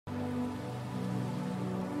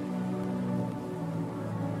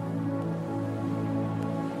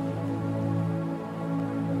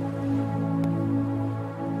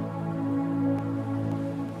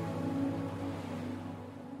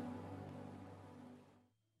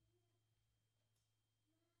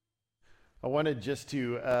I wanted just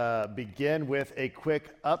to begin with a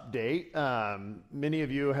quick update. Many of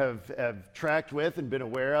you have tracked with and been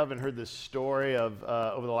aware of and heard the story of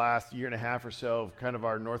over the last year and a half or so of kind of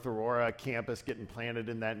our North Aurora campus getting planted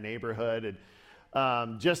in that neighborhood.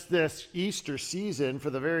 And just this Easter season, for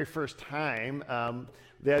the very first time,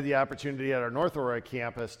 they had the opportunity at our North Aurora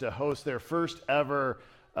campus to host their first ever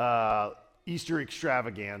Easter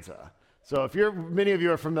extravaganza. So if many of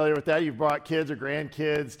you are familiar with that, you've brought kids or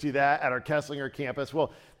grandkids to that at our Kesslinger campus.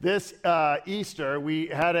 Well, this Easter, we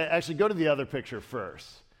had to actually go to the other picture first.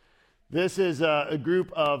 This is a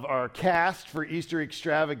group of our cast for Easter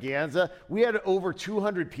extravaganza. We had over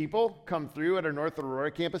 200 people come through at our North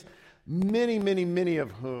Aurora campus, many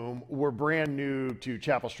of whom were brand new to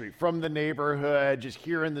Chapel Street, from the neighborhood, just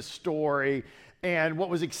hearing the story. And what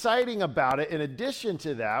was exciting about it, in addition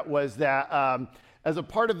to that, was that as a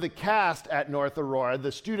part of the cast at North Aurora,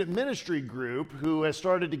 the student ministry group, who has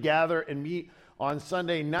started to gather and meet on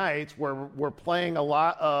Sunday nights, where we're playing a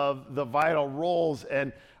lot of the vital roles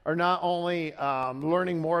and are not only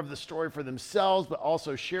learning more of the story for themselves, but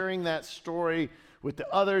also sharing that story with the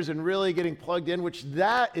others and really getting plugged in, which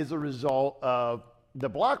that is a result of the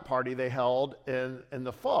block party they held in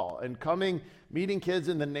the fall. And meeting kids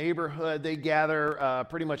in the neighborhood, they gather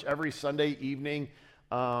pretty much every Sunday evening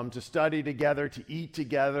to study together, to eat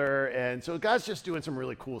together. And so God's just doing some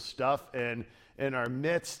really cool stuff in our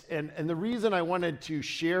midst. And the reason I wanted to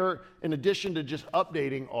share, in addition to just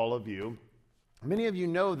updating all of you, many of you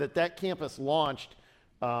know that campus launched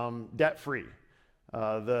debt-free.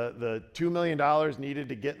 The $2 million needed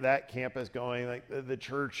to get that campus going, like the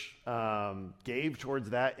church gave towards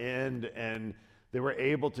that end, and they were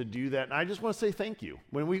able to do that. And I just want to say thank you.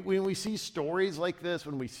 When we see stories like this,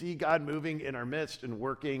 when we see God moving in our midst and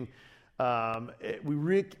working, we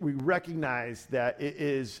recognize that it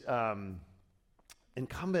is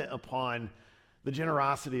incumbent upon the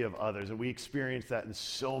generosity of others. And we experience that in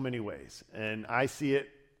so many ways. And I see it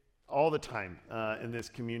all the time in this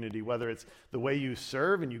community, whether it's the way you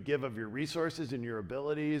serve and you give of your resources and your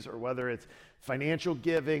abilities, or whether it's financial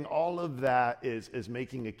giving. All of that is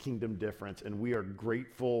making a kingdom difference, and we are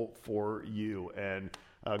grateful for you and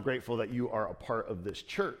grateful that you are a part of this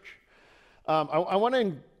church. I want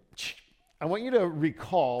you to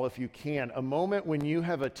recall, if you can, a moment when you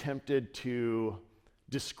have attempted to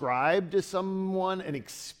describe to someone an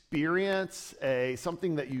experience,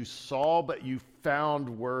 something that you saw, but you found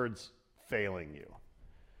words failing you.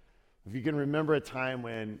 If you can remember a time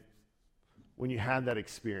when you had that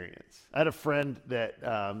experience. I had a friend that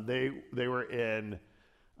they were in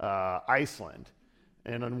Iceland,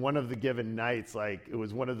 and on one of the given nights, like it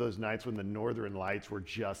was one of those nights when the northern lights were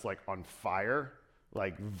just like on fire,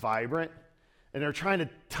 like vibrant, and they're trying to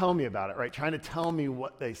tell me about it, right? Trying to tell me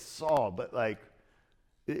what they saw, but like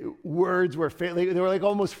words were failing. They were like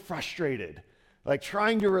almost frustrated, like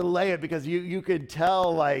trying to relay it, because you could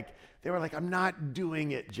tell, like they were like, I'm not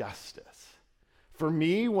doing it justice. For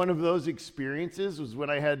me, one of those experiences was when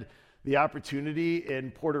I had the opportunity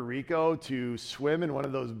in Puerto Rico to swim in one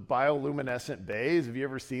of those bioluminescent bays. Have you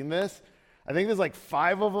ever seen this? I think there's like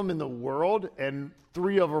 5 of them in the world, and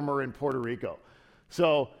 3 of them are in Puerto Rico.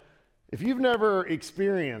 So if you've never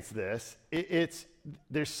experienced this,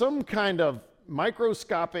 there's some kind of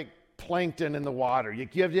microscopic plankton in the water. You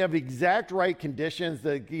have to have the exact right conditions.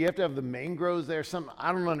 You have to have the mangroves there.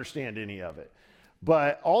 I don't understand any of it.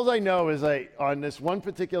 But all I know is on this one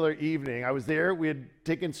particular evening, I was there. We had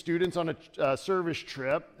taken students on a service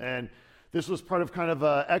trip, and this was part of kind of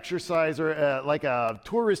an exercise or like a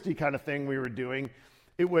touristy kind of thing we were doing.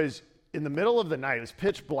 It was in the middle of the night. It was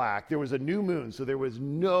pitch black. There was a new moon, so there was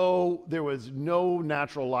no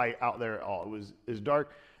natural light out there at all. It was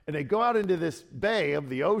dark. And they go out into this bay of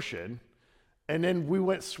the ocean, and then we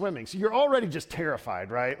went swimming. So you're already just terrified,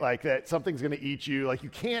 right? Like that something's going to eat you. Like you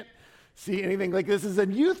can't see anything. Like this is a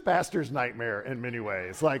youth pastor's nightmare in many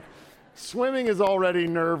ways. Like swimming is already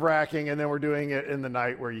nerve-wracking, and then we're doing it in the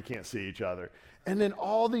night where you can't see each other. And then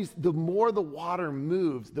the more the water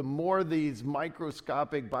moves, the more these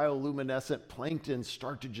microscopic bioluminescent planktons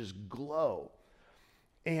start to just glow.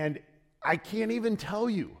 And I can't even tell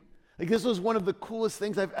you. Like this was one of the coolest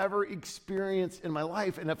things I've ever experienced in my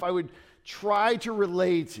life. And if I would try to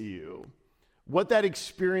relay to you what that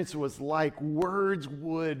experience was like, words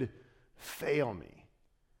would fail me,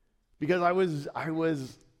 because I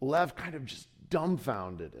was left kind of just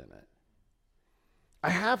dumbfounded in it. I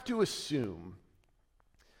have to assume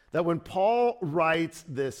that when Paul writes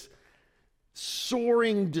this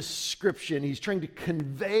soaring description, he's trying to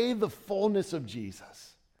convey the fullness of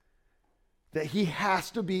Jesus, that he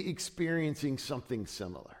has to be experiencing something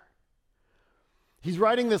similar. He's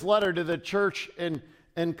writing this letter to the church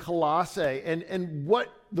in Colossae, and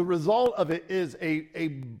what the result of it is a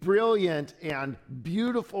brilliant and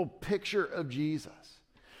beautiful picture of Jesus.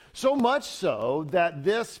 So much so that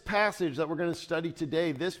this passage that we're going to study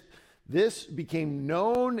today, this became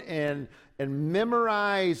known and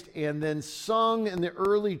memorized and then sung in the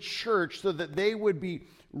early church so that they would be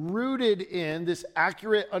rooted in this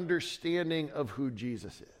accurate understanding of who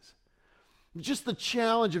Jesus is. Just the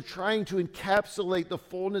challenge of trying to encapsulate the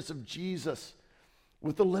fullness of Jesus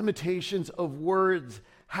with the limitations of words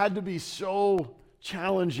had to be so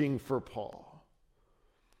challenging for Paul.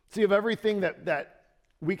 See, of everything that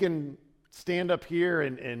we can stand up here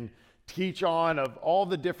and teach on, of all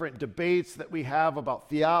the different debates that we have about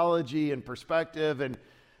theology and perspective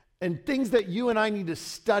and things that you and I need to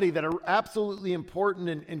study that are absolutely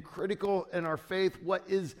important and critical in our faith, what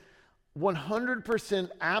is 100%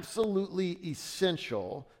 absolutely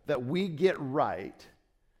essential that we get right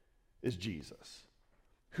is Jesus.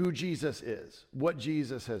 Who Jesus is, what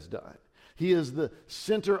Jesus has done. He is the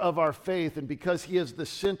center of our faith, and because he is the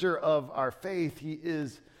center of our faith, he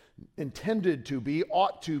is intended to be,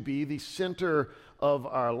 ought to be, the center of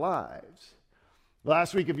our lives.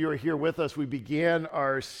 Last week, if you were here with us, we began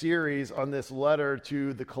our series on this letter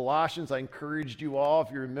to the Colossians. I encouraged you all,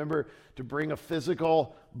 if you remember, to bring a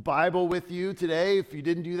physical Bible with you today. If you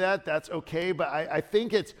didn't do that, that's okay. But I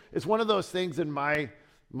think it's one of those things in my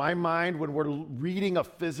mind when we're reading a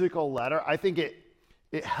physical letter. I think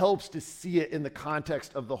it helps to see it in the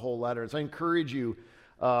context of the whole letter. So I encourage you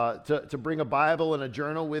to bring a Bible and a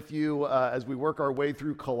journal with you as we work our way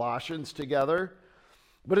through Colossians together.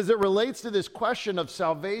 But as it relates to this question of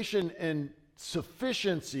salvation and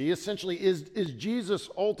sufficiency, essentially, is Jesus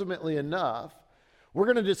ultimately enough? We're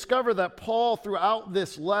going to discover that Paul, throughout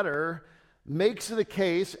this letter, makes the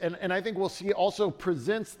case, and I think we'll see also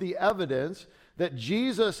presents the evidence that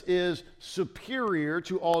Jesus is superior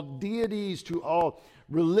to all deities, to all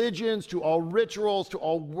religions, to all rituals, to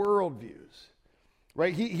all worldviews.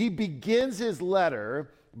 Right? He begins his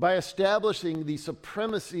letter by establishing the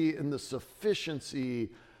supremacy and the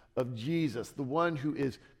sufficiency of Jesus, the one who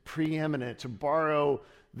is preeminent. To borrow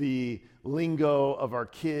the lingo of our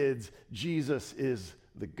kids, Jesus is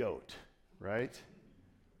the GOAT, right?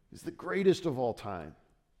 He's the greatest of all time.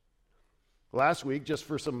 Last week, just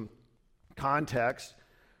for some context,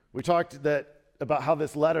 we talked about how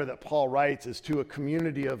this letter that Paul writes is to a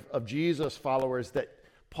community of Jesus followers that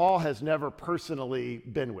Paul has never personally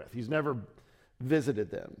been with. He's never visited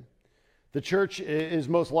them. The church is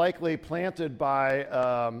most likely planted by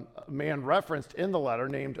a man referenced in the letter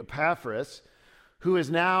named Epaphras, who is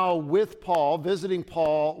now with Paul, visiting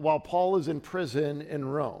Paul while Paul is in prison in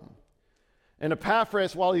Rome. And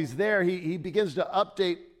Epaphras, while he's there, he begins to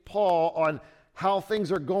update Paul on how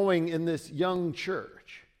things are going in this young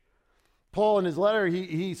church. Paul, in his letter,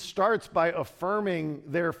 he starts by affirming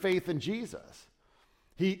their faith in Jesus.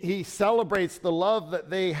 He celebrates the love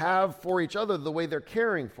that they have for each other, the way they're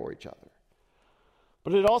caring for each other.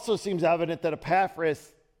 But it also seems evident that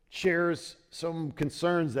Epaphras shares some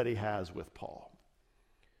concerns that he has with Paul.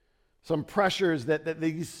 Some pressures that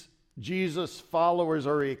these Jesus followers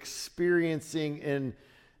are experiencing in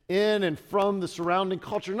and from the surrounding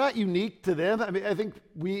culture, not unique to them. I mean, I think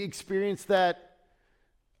we experience that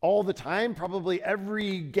all the time. Probably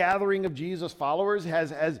every gathering of Jesus followers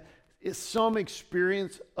has some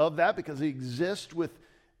experience of that because they exist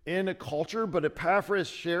within a culture. But Epaphras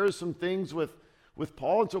shares some things with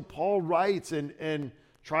Paul, and so Paul writes and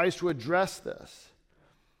tries to address this.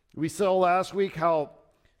 We saw last week how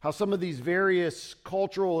some of these various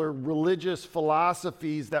cultural or religious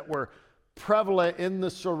philosophies that were prevalent in the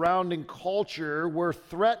surrounding culture were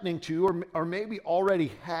threatening to, or maybe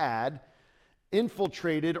already had,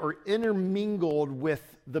 infiltrated or intermingled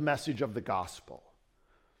with the message of the gospel.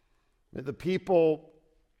 The people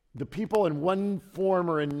in one form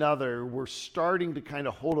or another were starting to kind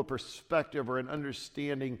of hold a perspective or an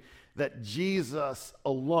understanding that Jesus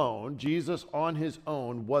alone, Jesus on his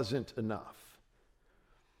own, wasn't enough.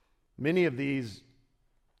 Many of these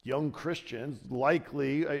young Christians,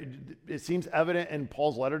 likely, it seems evident in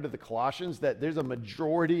Paul's letter to the Colossians that there's a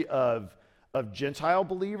majority of Gentile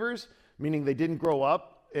believers, meaning they didn't grow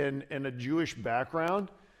up in a Jewish background.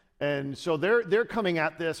 And so they're coming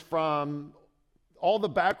at this from all the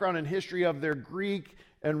background and history of their Greek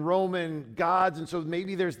and Roman gods. And so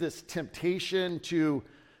maybe there's this temptation to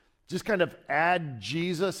just kind of add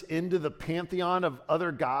Jesus into the pantheon of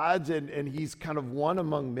other gods, and he's kind of one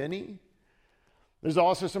among many. There's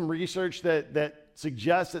also some research that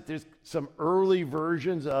suggests that there's some early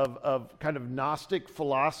versions of kind of Gnostic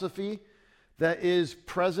philosophy that is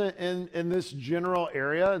present in this general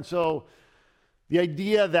area. And so the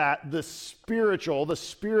idea that the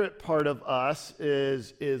spirit part of us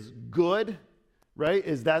is good, right?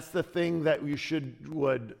 That's the thing that you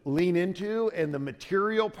would lean into, and the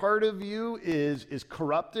material part of you is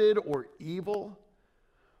corrupted or evil,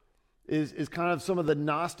 is kind of some of the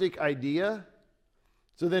Gnostic idea.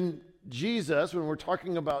 So then Jesus, when we're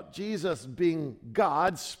talking about Jesus being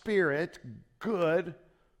God's spirit, good,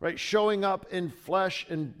 right, showing up in flesh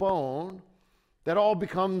and bone, that all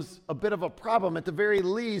becomes a bit of a problem. At the very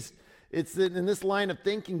least, it's that in this line of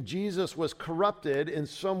thinking, Jesus was corrupted in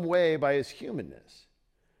some way by his humanness.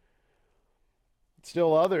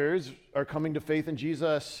 Still others are coming to faith in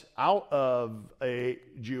Jesus out of a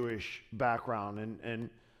Jewish background. And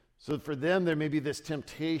so for them, there may be this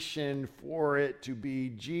temptation for it to be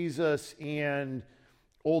Jesus and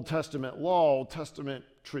Old Testament law, Old Testament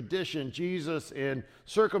tradition, Jesus and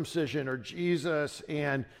circumcision, or Jesus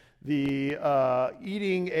and the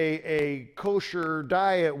eating a kosher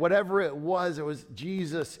diet, whatever it was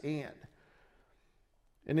Jesus and.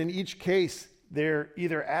 And in each case, they're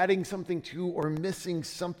either adding something to or missing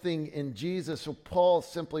something in Jesus. So Paul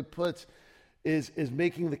simply puts, is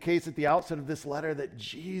making the case at the outset of this letter that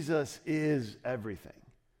Jesus is everything.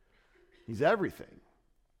 He's everything.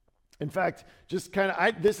 In fact, just kind of,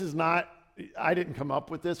 I didn't come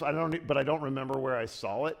up with this, but I don't remember where I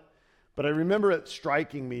saw it. But I remember it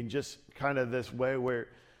striking me just kind of this way where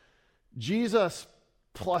Jesus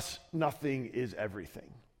plus nothing is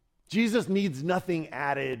everything. Jesus needs nothing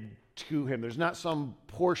added to him. There's not some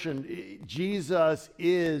portion. Jesus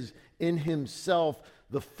is in himself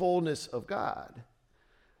the fullness of God.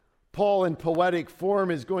 Paul, in poetic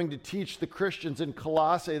form, is going to teach the Christians in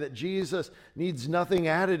Colossae that Jesus needs nothing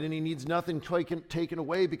added and he needs nothing taken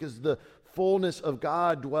away because the fullness of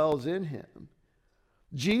God dwells in him.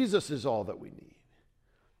 Jesus is all that we need.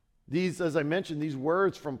 These, as I mentioned, these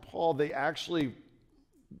words from Paul, they actually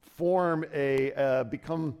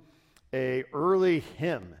become a early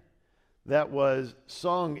hymn that was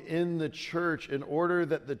sung in the church in order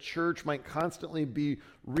that the church might constantly be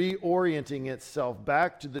reorienting itself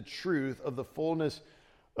back to the truth of the fullness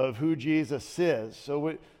of who Jesus is.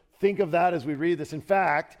 So think of that as we read this. In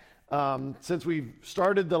fact, since we've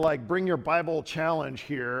started the Bring Your Bible challenge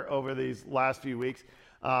here over these last few weeks,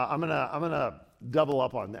 I'm gonna double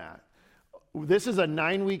up on that. This is a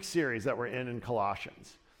 9-week series that we're in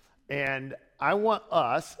Colossians. And I want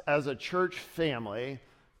us as a church family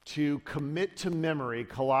to commit to memory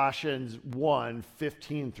Colossians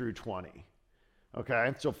 1:15 through 20.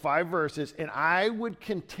 Okay, so 5 verses. And I would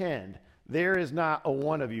contend there is not a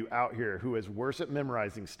one of you out here who is worse at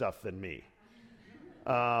memorizing stuff than me.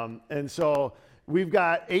 And so we've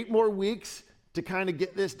got 8 more weeks to kind of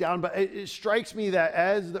get this down. But it strikes me that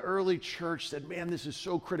as the early church said, man, this is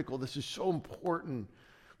so critical. This is so important.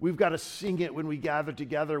 We've got to sing it when we gather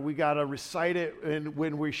together. We got to recite it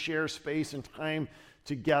when we share space and time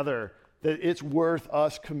together, that it's worth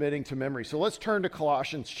us committing to memory. So let's turn to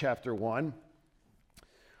Colossians chapter 1.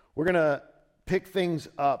 We're going to pick things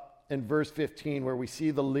up in verse 15 where we see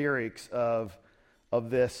the lyrics of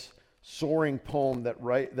this soaring poem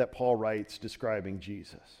that Paul writes describing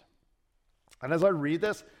Jesus. And as I read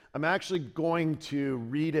this, I'm actually going to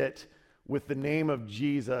read it with the name of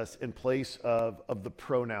Jesus in place of the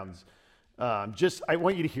pronouns. I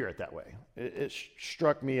want you to hear it that way. It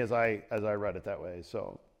struck me as I read it that way.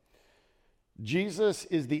 So, Jesus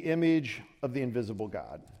is the image of the invisible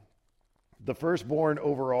God, the firstborn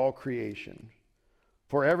over all creation.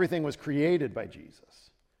 For everything was created by Jesus.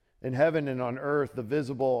 In heaven and on earth, the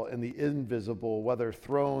visible and the invisible, whether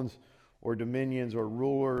thrones or dominions or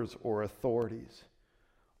rulers or authorities.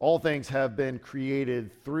 All things have been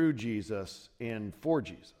created through Jesus and for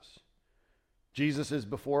Jesus. Jesus is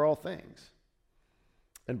before all things,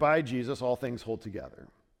 and by Jesus all things hold together.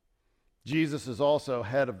 Jesus is also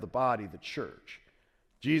head of the body, the church.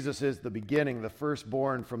 Jesus is the beginning, the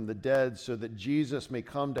firstborn from the dead, so that Jesus may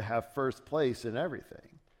come to have first place in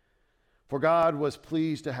everything. For God was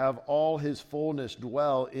pleased to have all his fullness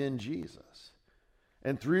dwell in Jesus,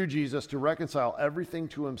 and through Jesus to reconcile everything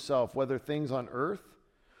to himself, whether things on earth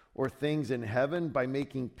or things in heaven, by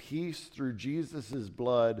making peace through Jesus'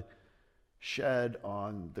 blood shed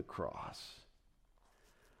on the cross.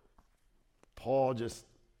 Paul just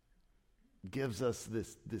gives us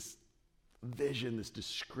this vision, this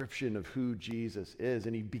description of who Jesus is.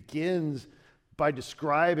 And he begins by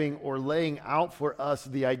describing or laying out for us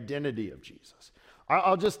the identity of Jesus.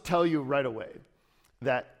 I'll just tell you right away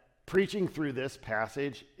that preaching through this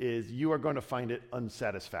passage you are going to find it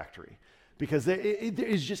unsatisfactory. because it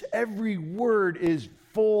is just every word is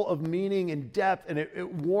full of meaning and depth, and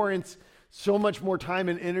it warrants so much more time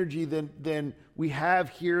and energy than we have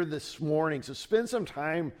here this morning. So spend some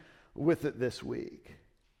time with it this week.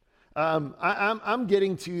 I'm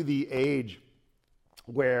getting to the age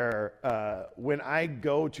where when I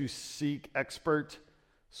go to seek expert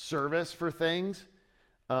service for things,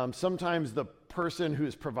 sometimes the person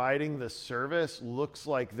who's providing the service looks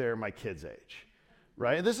like they're my kid's age,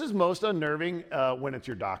 right? This is most unnerving when it's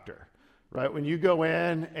your doctor, right? When you go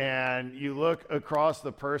in and you look across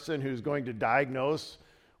the person who's going to diagnose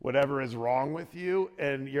whatever is wrong with you,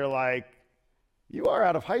 and you're like, you are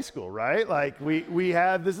out of high school, right? Like we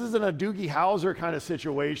have, this isn't a Doogie Howser kind of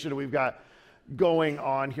situation we've got going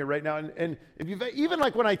on here right now. And if you've, even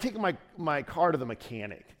like when I take my car to the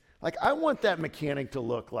mechanic, like I want that mechanic to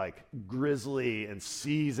look like grizzly and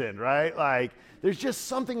seasoned, right? Like there's just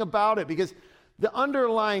something about it, because the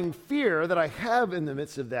underlying fear that I have in the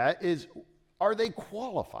midst of that is, are they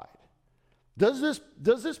qualified? Does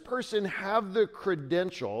this person have the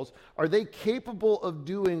credentials? Are they capable of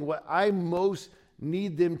doing what I most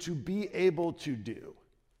need them to be able to do?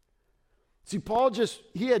 See, Paul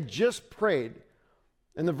he had just prayed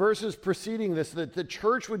in the verses preceding this that the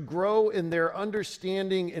church would grow in their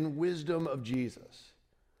understanding and wisdom of Jesus.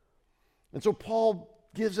 And so Paul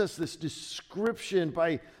gives us this description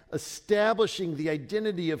by establishing the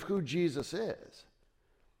identity of who Jesus is.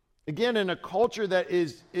 Again, in a culture that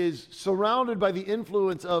is surrounded by the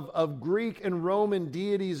influence of Greek and Roman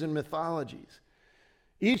deities and mythologies,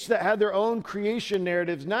 each that had their own creation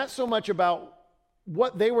narratives, not so much about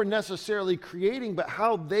what they were necessarily creating, but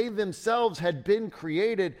how they themselves had been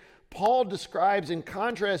created. Paul describes and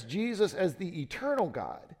contrasts Jesus as the eternal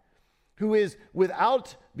God who is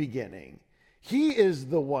without beginning. He is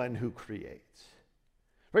the one who creates.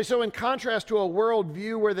 Right? So in contrast to a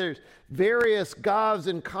worldview where there's various gods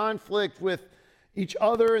in conflict with each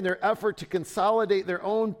other in their effort to consolidate their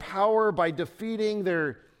own power by defeating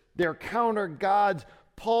their counter gods,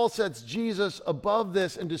 Paul sets Jesus above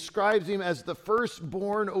this and describes him as the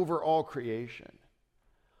firstborn over all creation.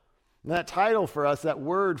 And that title for us, that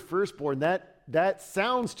word firstborn, that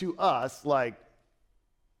sounds to us like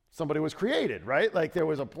somebody was created, right? Like there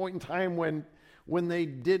was a point in time when they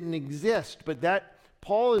didn't exist. But that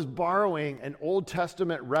Paul is borrowing an Old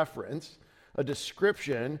Testament reference, a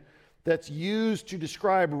description that's used to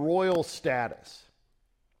describe royal status.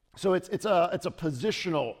 So it's a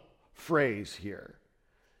positional phrase here,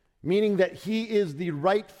 meaning that he is the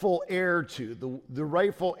rightful heir to, the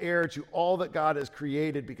rightful heir to all that God has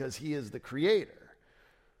created because he is the creator.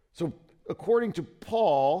 So according to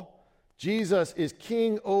Paul, Jesus is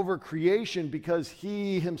king over creation because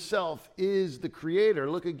he himself is the creator.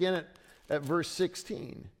 Look again at verse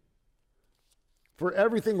 16. For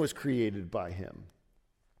everything was created by him.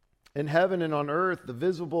 In heaven and on earth, the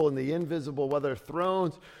visible and the invisible, whether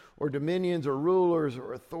thrones or dominions or rulers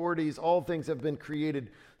or authorities, all things have been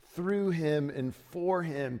created through him and for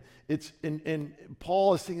him. And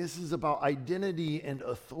Paul is saying this is about identity and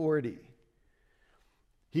authority.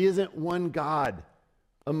 He isn't one God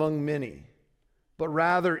among many, but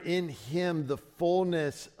rather in him the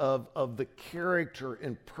fullness of the character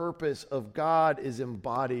and purpose of God is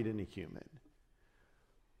embodied in a human.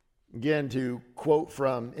 Again, to quote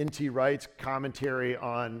from N.T. Wright's commentary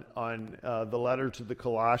on the letter to the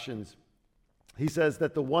Colossians, he says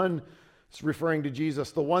that the one, referring to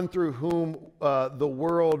Jesus, the one through whom the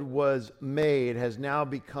world was made has now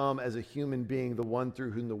become as a human being the one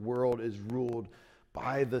through whom the world is ruled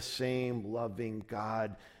by the same loving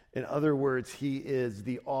God. In other words, he is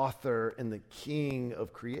the author and the king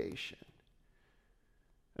of creation.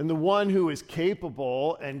 And the one who is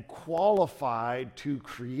capable and qualified to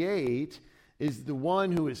create is the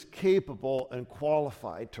one who is capable and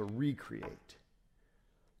qualified to recreate.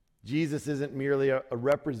 Jesus isn't merely a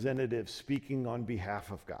representative speaking on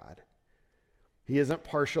behalf of God. He isn't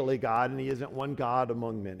partially God, and he isn't one God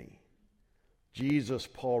among many. Jesus,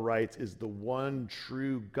 Paul writes, is the one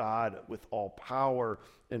true God with all power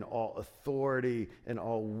and all authority and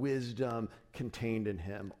all wisdom contained in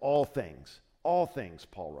him. All things,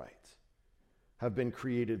 Paul writes, have been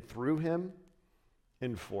created through him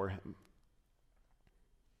and for him.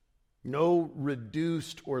 No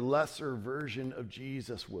reduced or lesser version of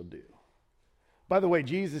Jesus will do. By the way,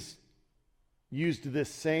 Jesus used this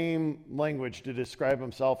same language to describe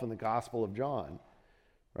himself in the Gospel of John.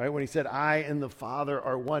 Right? When he said, I and the Father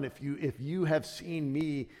are one. If you have seen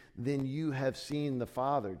me, then you have seen the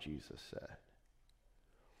Father, Jesus said.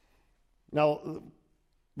 Now,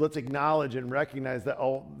 let's acknowledge and recognize that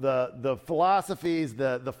the philosophies,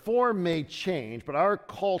 the form may change, but our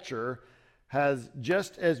culture has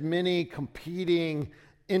just as many competing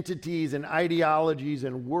entities and ideologies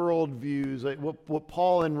and worldviews, like what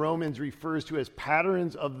Paul in Romans refers to as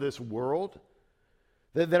patterns of this world,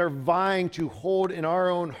 that are vying to hold in our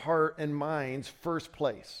own heart and minds first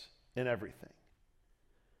place in everything.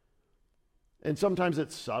 And sometimes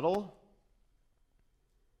it's subtle.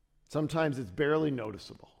 Sometimes it's barely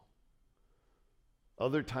noticeable.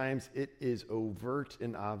 Other times it is overt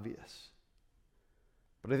and obvious.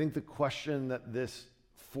 But I think the question that this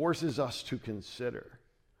forces us to consider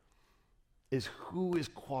is who is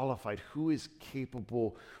qualified, who is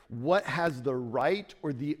capable, what has the right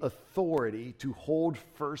or the authority to hold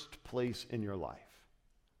first place in your life?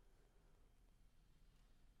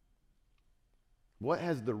 What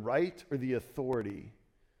has the right or the authority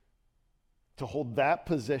to hold that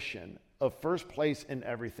position of first place in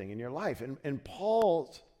everything in your life? And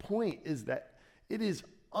Paul's point is that it is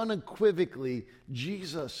unequivocally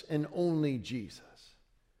Jesus and only Jesus.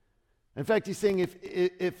 In fact, he's saying if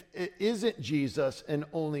it isn't Jesus and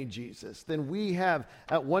only Jesus, then we have,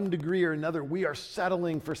 at one degree or another, we are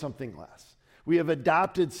settling for something less. We have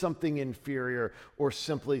adopted something inferior or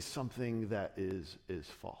simply something that is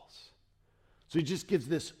false. So he just gives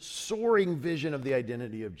this soaring vision of the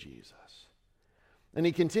identity of Jesus. And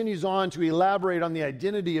he continues on to elaborate on the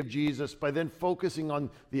identity of Jesus by then focusing on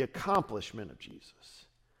the accomplishment of Jesus.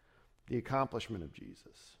 The accomplishment of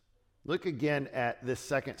Jesus. Look again at this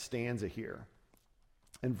second stanza here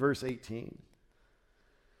in verse 18.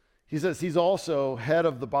 He says, he's also head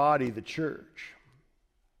of the body, the church.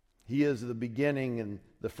 He is the beginning and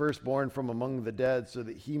the firstborn from among the dead, so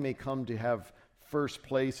that he may come to have first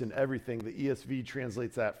place in everything. The ESV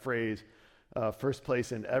translates that phrase, first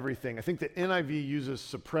place in everything. I think the NIV uses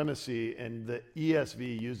supremacy and the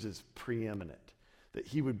ESV uses preeminent, that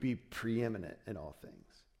he would be preeminent in all things.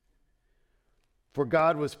 For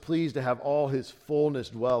God was pleased to have all his fullness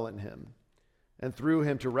dwell in him, and through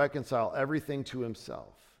him to reconcile everything to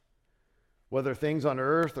himself, whether things on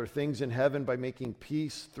earth or things in heaven, by making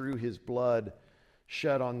peace through his blood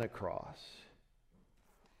shed on the cross.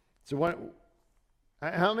 So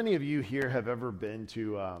how many of you here have ever been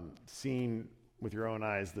to seen with your own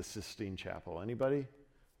eyes the Sistine Chapel? Anybody?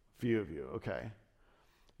 A few of you, okay.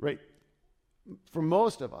 Right. For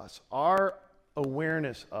most of us, our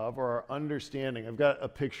awareness of, or our understanding, I've got a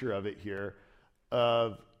picture of it here,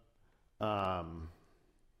 of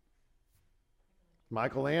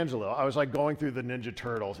Michelangelo. I was like going through the Ninja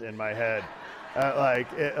Turtles in my head.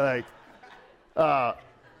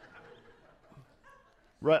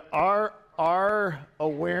 Right, our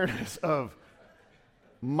awareness of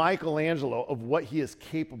Michelangelo, of what he is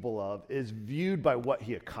capable of, is viewed by what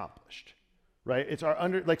he accomplished. Right? It's our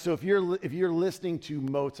so if you're listening to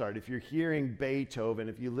Mozart, if you're hearing Beethoven,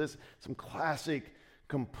 if you listen some classic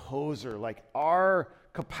composer, like our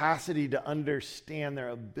capacity to understand their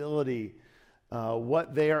ability,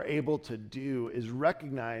 what they are able to do is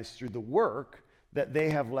recognized through the work that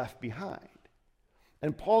they have left behind.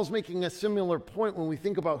 And Paul's making a similar point when we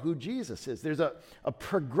think about who Jesus is. There's a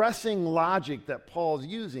progressing logic that Paul's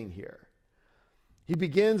using here. He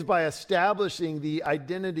begins by establishing the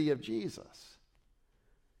identity of Jesus.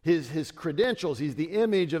 His credentials, he's the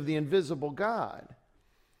image of the invisible God.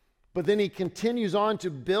 But then he continues on to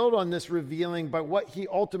build on this revealing by what he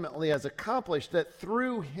ultimately has accomplished, that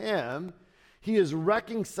through him, he is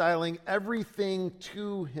reconciling everything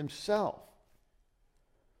to himself.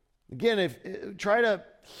 Again, try to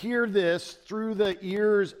hear this through the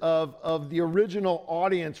ears of the original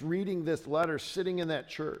audience reading this letter, sitting in that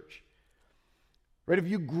church. Right? If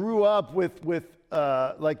you grew up with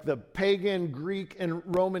like the pagan Greek and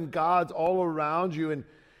Roman gods all around you,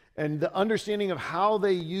 and the understanding of how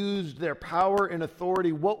they used their power and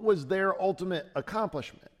authority, what was their ultimate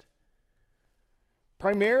accomplishment?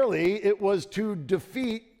 Primarily, it was to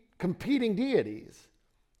defeat competing deities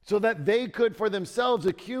so that they could for themselves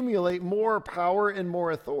accumulate more power and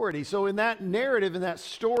more authority. So in that narrative, in that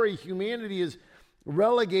story, humanity is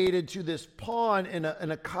relegated to this pawn in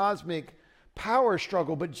a cosmic power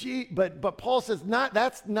struggle. But Paul says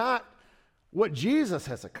that's not what Jesus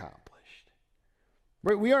has accomplished.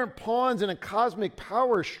 Right? We aren't pawns in a cosmic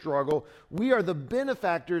power struggle. We are the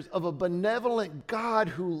benefactors of a benevolent God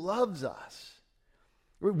who loves us.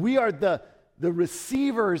 We are the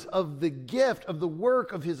receivers of the gift of the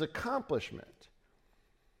work of his accomplishment.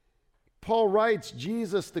 Paul writes,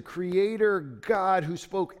 Jesus, the creator God who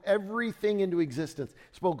spoke everything into existence,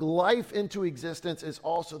 spoke life into existence, is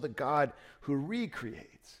also the God who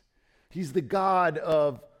recreates. He's the God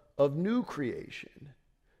of new creation.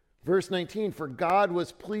 Verse 19, for God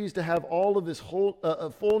was pleased to have all of his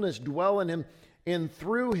fullness dwell in him, and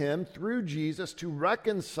through him, through Jesus, to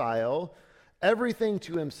reconcile everything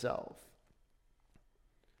to himself,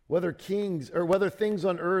 whether things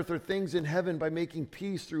on earth or things in heaven, by making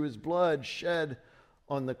peace through his blood shed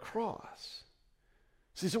on the cross.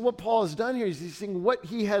 See, so what Paul has done here is he's saying what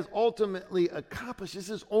he has ultimately accomplished. This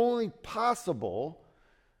is only possible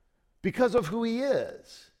because of who he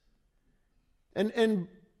is. And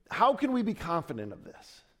how can we be confident of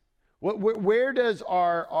this? Where does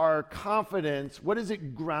our confidence, what is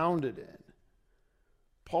it grounded in?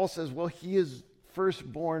 Paul says, well, he is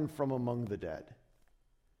firstborn from among the dead.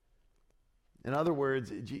 In other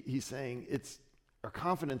words, he's saying our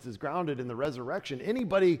confidence is grounded in the resurrection.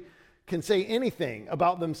 Anybody can say anything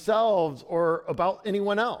about themselves or about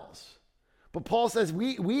anyone else. But Paul says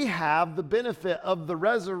we have the benefit of the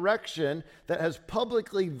resurrection that has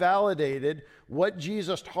publicly validated what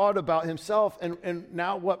Jesus taught about himself and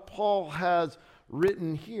now what Paul has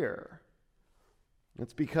written here.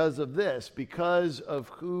 It's because of this, because of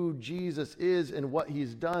who Jesus is and what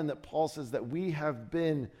he's done, that Paul says that we have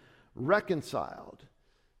been reconciled.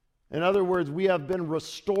 In other words, we have been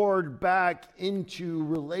restored back into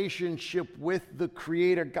relationship with the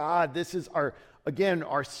Creator God. This is our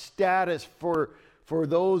status for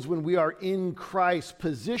those when we are in Christ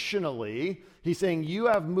positionally. He's saying you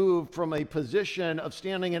have moved from a position of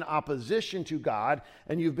standing in opposition to God,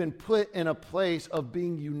 and you've been put in a place of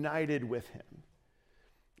being united with him.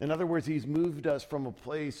 In other words, he's moved us from a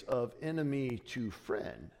place of enemy to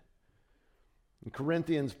friend. In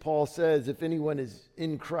Corinthians, Paul says, if anyone is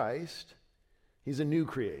in Christ, he's a new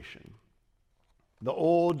creation. The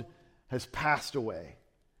old has passed away,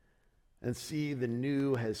 and see, the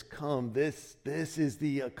new has come. This is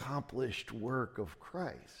the accomplished work of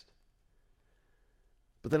Christ.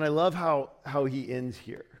 But then I love how he ends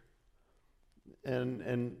here.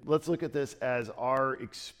 And let's look at this as our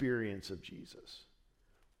experience of Jesus.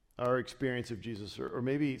 Our experience of Jesus, or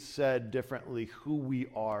maybe said differently, who we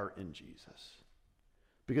are in Jesus.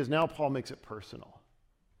 Because now Paul makes it personal.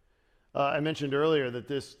 I mentioned earlier that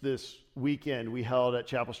this weekend we held at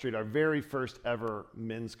Chapel Street our very first ever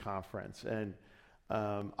men's conference. And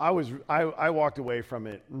I walked away from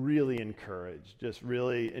it really encouraged, just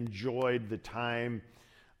really enjoyed the time,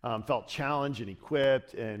 felt challenged and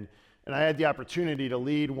equipped. And I had the opportunity to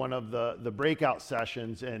lead one of the breakout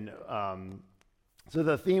sessions. And so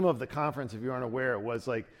the theme of the conference, if you aren't aware, was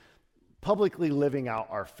like publicly living out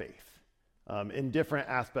our faith. In different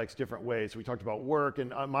aspects, different ways. We talked about work, and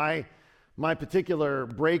my particular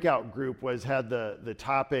breakout group had the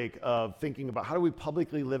topic of thinking about how do we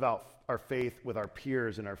publicly live out our faith with our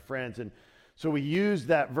peers and our friends. And so we used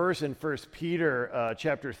that verse in 1 Peter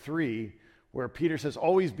chapter 3, where Peter says,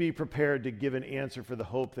 always be prepared to give an answer for the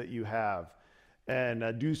hope that you have,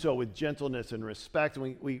 and do so with gentleness and respect.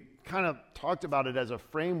 And we kind of talked about it as a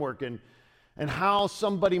framework and how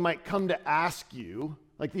somebody might come to ask you.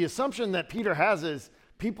 Like the assumption that Peter has is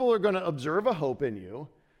people are going to observe a hope in you,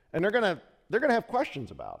 and they're going to have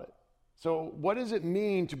questions about it. So what does it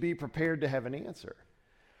mean to be prepared to have an answer?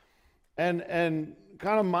 And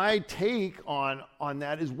kind of my take on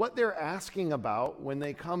that is what they're asking about when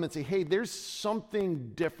they come and say, hey, there's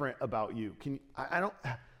something different about you.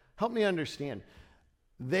 Help me understand.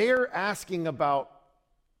 They're asking about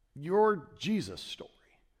your Jesus story.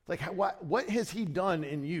 Like, what has he done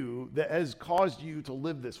in you that has caused you to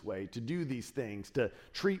live this way, to do these things, to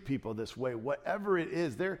treat people this way? Whatever it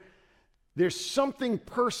is, there's something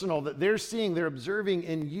personal that they're seeing, they're observing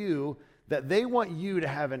in you that they want you to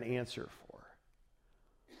have an answer for.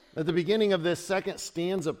 At the beginning of this second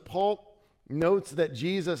stanza, Paul notes that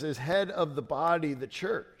Jesus is head of the body, the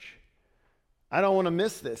church. I don't want to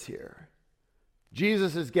miss this here.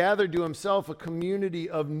 Jesus has gathered to himself a community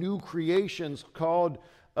of new creations called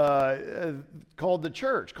the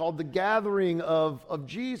church, called the gathering of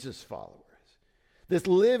Jesus followers. This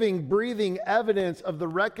living, breathing evidence of the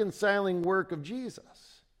reconciling work of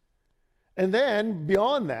Jesus. And then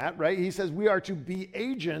beyond that, right, he says we are to be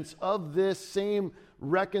agents of this same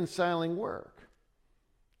reconciling work.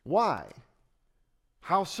 Why?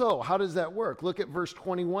 How so? How does that work? Look at verse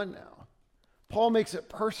 21 now. Paul makes it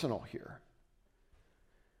personal here.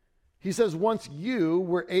 He says, once you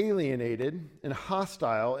were alienated and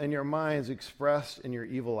hostile and your minds expressed in your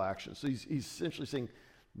evil actions. So he's essentially saying,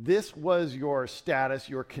 this was your status,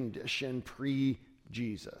 your condition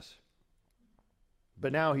pre-Jesus.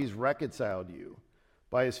 But now he's reconciled you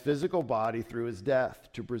by his physical body through his death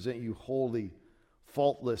to present you holy,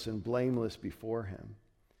 faultless, and blameless before him.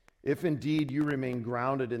 If indeed you remain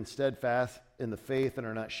grounded and steadfast in the faith and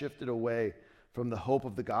are not shifted away from the hope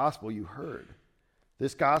of the gospel you heard,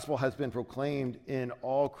 This gospel has been proclaimed in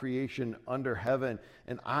all creation under heaven,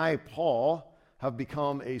 and I, Paul, have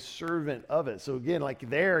become a servant of it. So again, like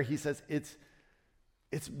there, he says,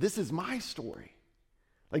 this is my story.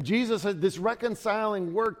 Like Jesus has this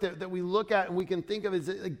reconciling work that we look at and we can think of as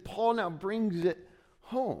like Paul now brings it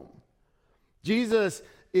home. Jesus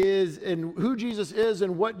is, and who Jesus is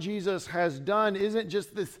and what Jesus has done isn't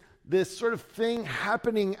just this sort of thing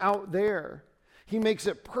happening out there. He makes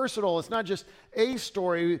it personal. It's not just a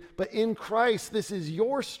story, but in Christ, this is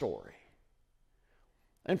your story.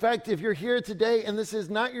 In fact, if you're here today and this is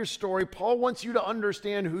not your story, Paul wants you to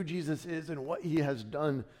understand who Jesus is and what he has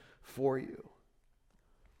done for you.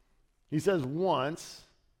 He says, once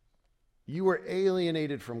you were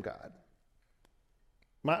alienated from God.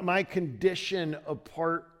 My condition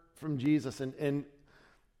apart from Jesus, and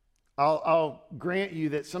I'll grant you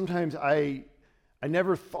that sometimes I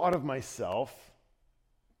never thought of myself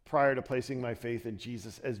prior to placing my faith in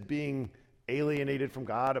Jesus as being alienated from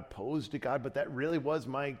God, opposed to God, but that really was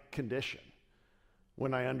my condition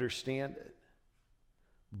when I understand it.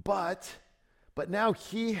 But now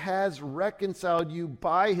he has reconciled you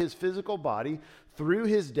by his physical body through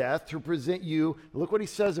his death to present you, look what he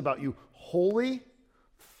says about you, holy,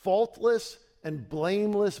 faultless, and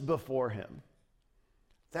blameless before him.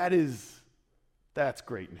 That's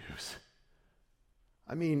great news.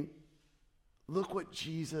 I mean, look what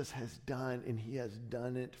Jesus has done, and he has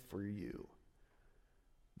done it for you.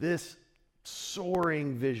 This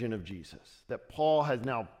soaring vision of Jesus that Paul has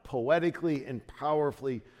now poetically and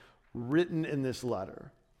powerfully written in this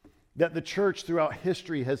letter, that the church throughout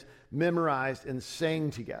history has memorized and sang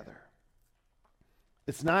together.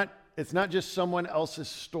 It's not just someone else's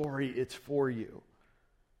story, it's for you.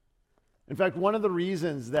 In fact, one of the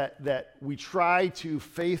reasons that we try to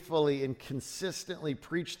faithfully and consistently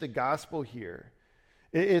preach the gospel here,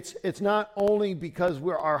 it's not only because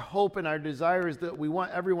our hope and our desire is that we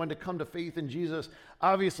want everyone to come to faith in Jesus.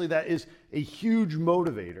 Obviously, that is a huge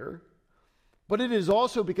motivator. But it is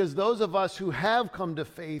also because those of us who have come to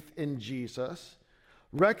faith in Jesus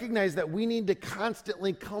recognize that we need to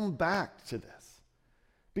constantly come back to this,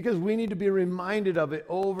 because we need to be reminded of it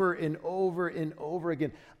over and over and over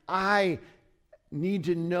again. I need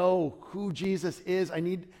to know who Jesus is. I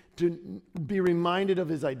need to be reminded of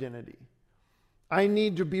his identity. I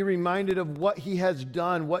need to be reminded of what he has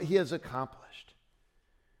done, what he has accomplished.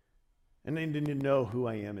 And I need to know who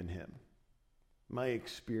I am in him. My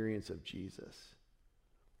experience of Jesus.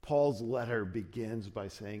 Paul's letter begins by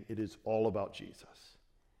saying it is all about Jesus.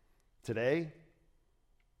 Today,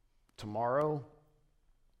 tomorrow,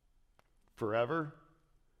 forever,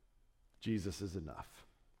 Jesus is enough.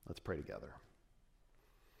 Let's pray together.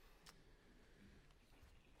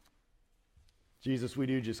 Jesus, we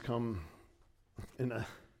do just come this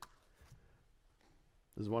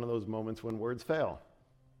is one of those moments when words fail.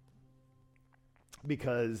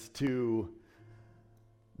 Because to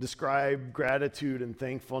describe gratitude and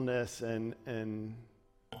thankfulness and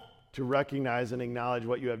to recognize and acknowledge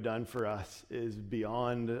what you have done for us is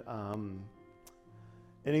beyond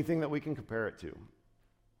anything that we can compare it to.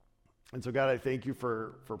 And so, God, I thank you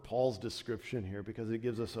for Paul's description here, because it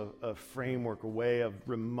gives us a framework, a way of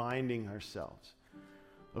reminding ourselves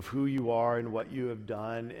of who you are and what you have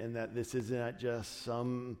done, and that this isn't just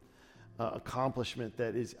some accomplishment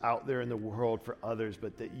that is out there in the world for others,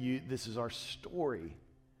 but that this is our story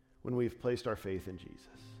when we've placed our faith in Jesus.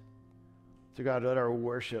 So God, let our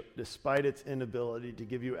worship, despite its inability to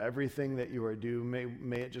give you everything that you are due,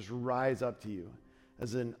 may it just rise up to you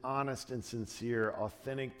as an honest and sincere,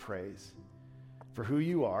 authentic praise for who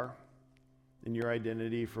you are and your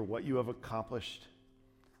identity, for what you have accomplished,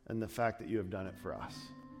 and the fact that you have done it for us.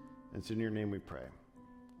 And it's in your name we pray.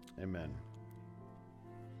 Amen.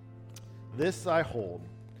 This I hold.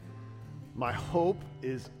 My hope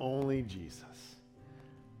is only Jesus.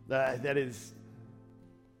 That is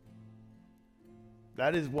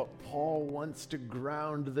what Paul wants to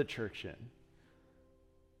ground the church in.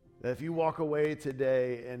 That if you walk away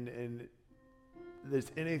today and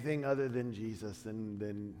there's anything other than Jesus,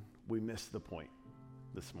 then we missed the point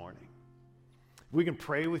this morning. If we can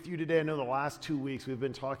pray with you today. I know the last 2 weeks we've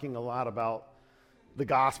been talking a lot about the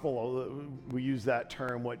gospel. We use that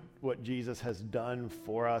term, what Jesus has done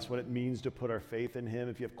for us, what it means to put our faith in him.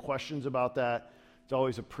 If you have questions about that, it's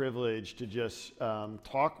always a privilege to just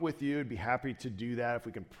talk with you. I'd be happy to do that. If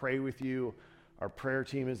we can pray with you, our prayer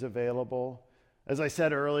team is available. As I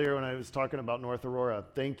said earlier when I was talking about North Aurora,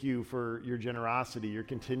 thank you for your generosity, your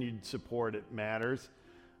continued support. It matters.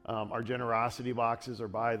 Our generosity boxes are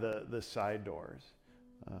by the side doors.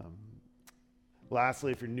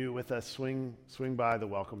 Lastly, if you're new with us, swing by the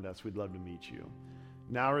welcome desk. We'd love to meet you.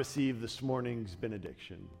 now receive this morning's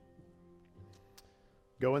benediction.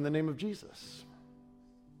 Go in the name of Jesus,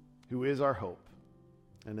 who is our hope,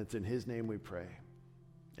 and it's in his name we pray.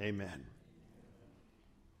 Amen.